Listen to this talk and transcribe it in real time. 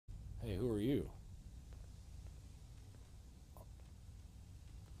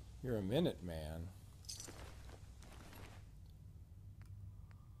You're a minute man.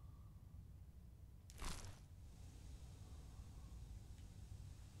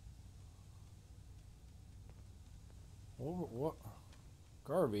 What?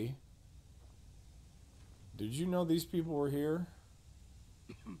 Garvey? Did you know these people were here?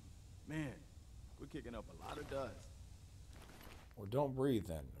 Man, we're kicking up a lot of dust. Well, don't breathe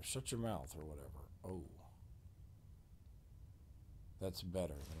then. Or shut your mouth or whatever. Oh. That's better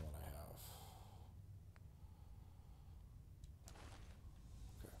than what I have.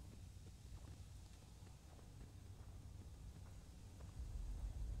 Okay.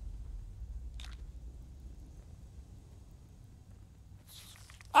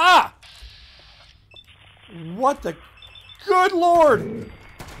 Ah! What the... Good Lord!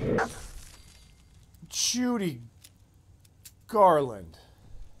 Judy Garland.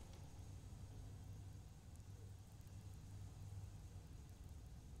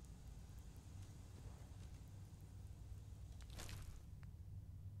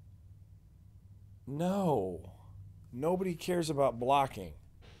 No. Nobody cares about blocking.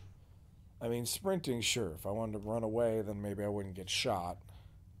 I mean, sprinting, sure. If I wanted to run away, then maybe I wouldn't get shot.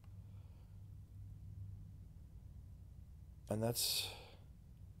 And that's...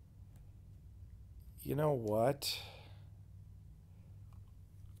 You know what?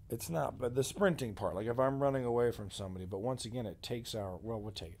 It's not, but the sprinting part, like if I'm running away from somebody, but once again, it takes our... Well,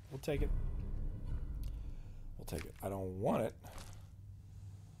 we'll take it. We'll take it. We'll take it. I don't want it,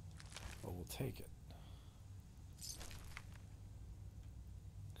 but we'll take it.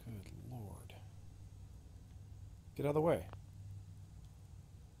 Good Lord. Get out of the way.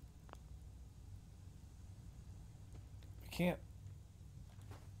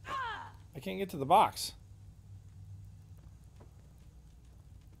 I can't get to the box.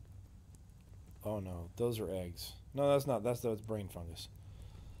 Oh no, those are eggs. No, that's not. That's brain fungus.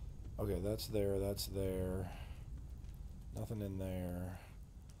 Okay, that's there. That's there. Nothing in there.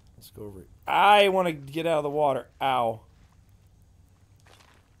 Let's go over. I want to get out of the water. Ow.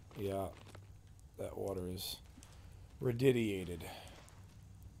 Yeah, that water is radiated.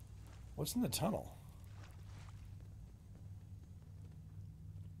 What's in the tunnel?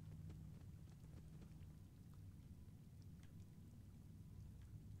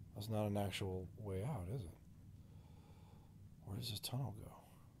 That's not an actual way out, is it? Where does this tunnel go?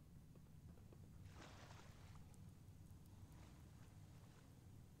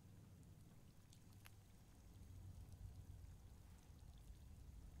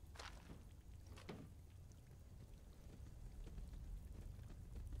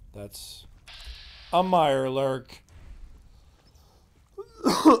 That's a Mirelurk.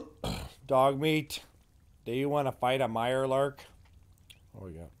 Dog meat. Do you want to fight a Mirelurk? What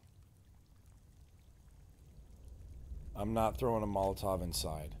we got? I'm not throwing a Molotov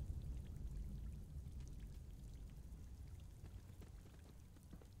inside.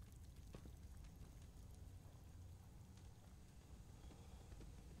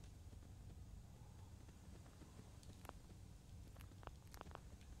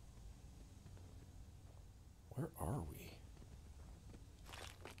 Where are we?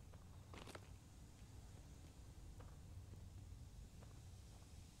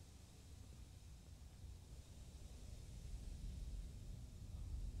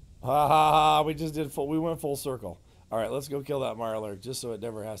 Ha ha ha, we just did we went full circle. All right, let's go kill that Mirelurk just so it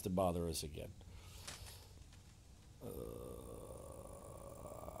never has to bother us again.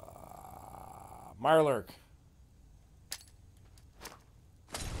 Mirelurk.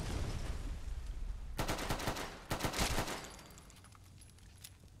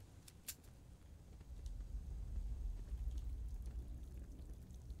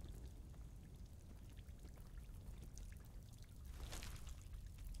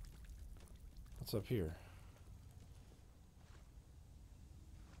 What's up here?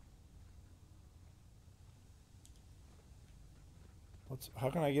 How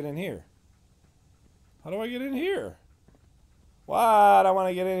can I get in here? How do I get in here? What? I want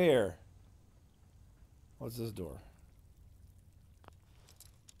to get in here. What's this door?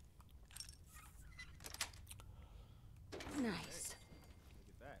 Nice.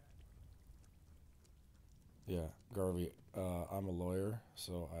 Look at that. Yeah, Garvey, I'm a lawyer,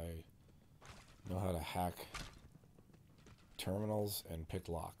 so I know how to hack terminals and pick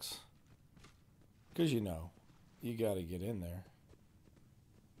locks. Because you know, you got to get in there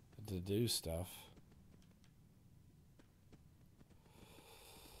to do stuff.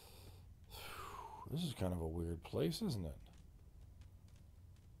 This is kind of a weird place, isn't it?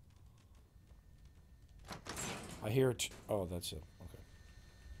 I hear it. Oh, that's it. Okay.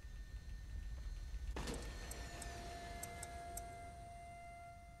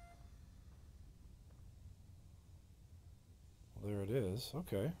 is.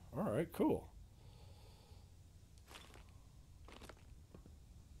 Okay. All right, cool.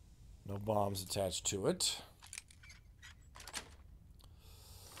 No bombs attached to it.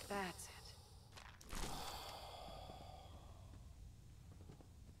 That's it.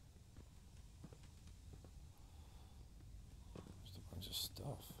 Just a bunch of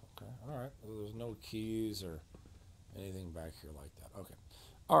stuff. Okay. All right. Well, there's no keys or anything back here like that. Okay.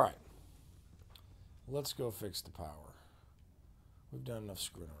 All right. Let's go fix the power. We've done enough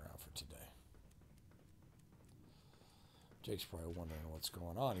screwing around for today. Jake's probably wondering what's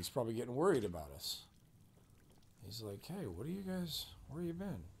going on. He's probably getting worried about us. He's like, hey, what are you guys, where you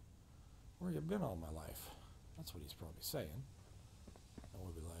been? Where you been all my life? That's what he's probably saying. And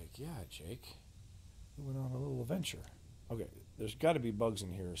we'll be like, yeah, Jake, we went on a little adventure. Okay, there's got to be bugs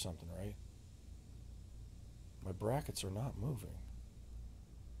in here or something, right? My brackets are not moving.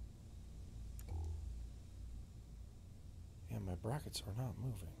 Yeah, my brackets are not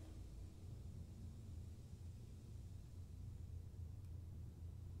moving.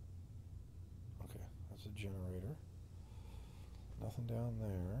 Okay, that's a generator. Nothing down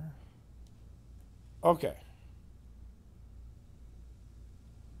there. Okay.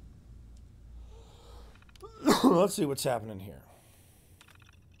 Let's see what's happening here.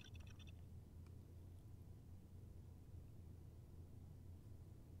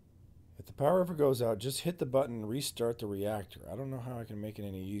 If the power ever goes out, just hit the button and restart the reactor. I don't know how I can make it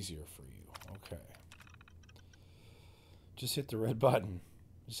any easier for you. Okay. Just hit the red button.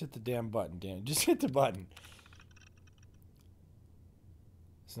 Just hit the damn button, Dan. Just hit the button.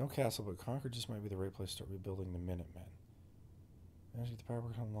 There's no castle, but Concord just might be the right place to start rebuilding the Minutemen. Manage to get the power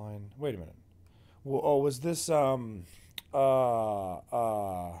back online. Wait a minute. Well, oh, was this, who's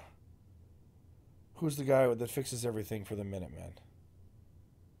the guy that fixes everything for the Minutemen?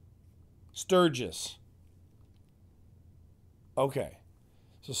 Sturgis. Okay.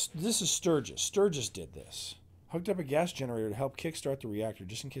 So this is Sturgis. Sturgis did this. Hooked up a gas generator to help kickstart the reactor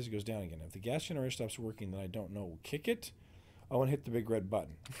just in case it goes down again. If the gas generator stops working, then I don't know. We'll kick it. Oh, and hit the big red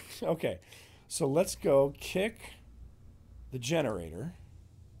button. Okay. So let's go kick the generator.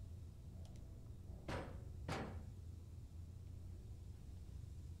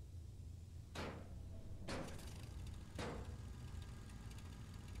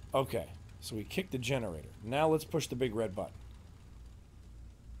 Okay. So we kick the generator. Now let's push the big red button.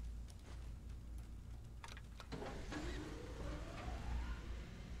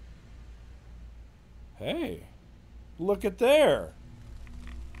 Hey, look at there.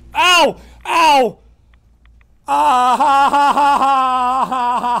 Ow! Ow! Ow!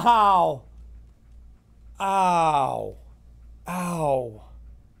 Ow! Ow!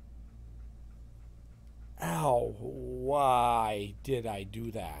 Ow! Why did I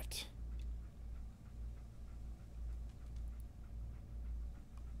do that?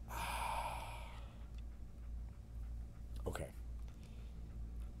 Okay.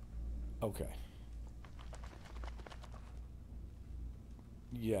 Okay.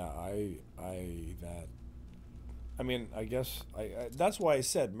 Yeah, I mean, I guess, that's why I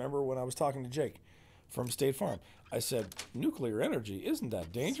said, remember when I was talking to Jake from State Farm, I said, nuclear energy, isn't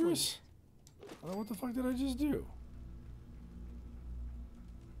that dangerous? I don't know, what the fuck did I just do?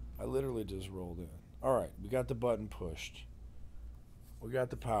 I literally just rolled in. All right, we got the button pushed. We got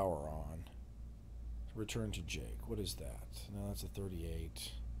the power on. Return to Jake. What is that? No, that's a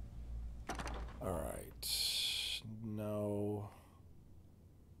 38. All right. No.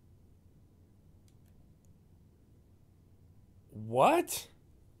 What?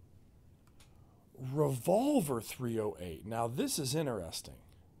 Revolver 308. Now this is interesting.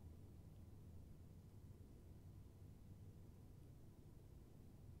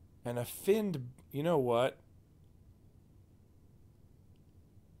 And a finned, you know what?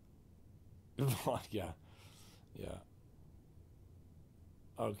 Yeah. Yeah.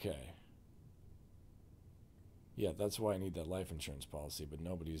 Okay. Yeah, that's why I need that life insurance policy, but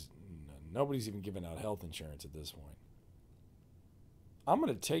nobody's even giving out health insurance at this point. I'm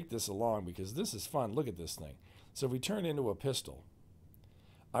going to take this along because this is fun. Look at this thing. So if we turn into a pistol,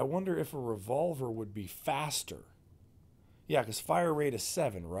 I wonder if a revolver would be faster. Yeah, because fire rate is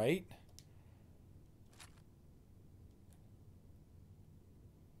 7, right?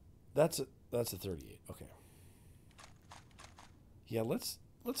 That's a 38. Okay. Yeah, let's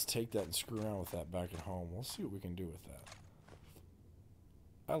take that and screw around with that back at home. We'll see what we can do with that.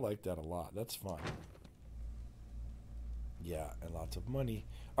 I like that a lot. That's fun. Yeah, and lots of money.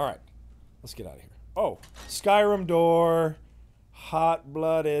 All right, let's get out of here. Oh, Skyrim door.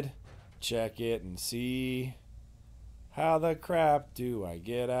 Hot-blooded. Check it and see. How the crap do I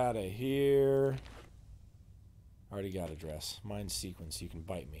get out of here? Already got a dress. Mine's sequence. You can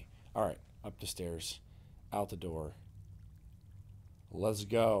bite me. All right. Up the stairs. Out the door. Let's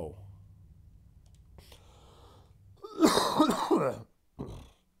go.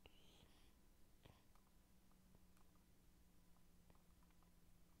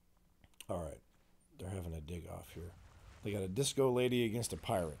 All right. They're having a dig off here. They got a disco lady against a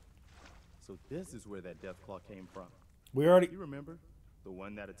pirate. So this is where that death claw came from. We already... You remember? The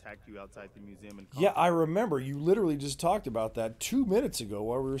one that attacked you outside the museum in Yeah, I remember. You literally just talked about that 2 minutes ago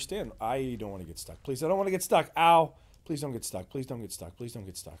while we were standing. I don't want to get stuck. Please, I don't want to get stuck. Ow. Please don't get stuck. Please don't get stuck. Please don't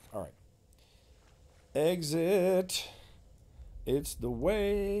get stuck. All right. Exit. It's the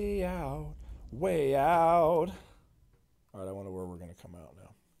way out. Way out. All right, I wonder where we're going to come out now.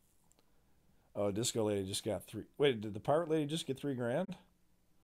 Oh, disco lady just got 3... Wait, did the pirate lady just get $3 grand?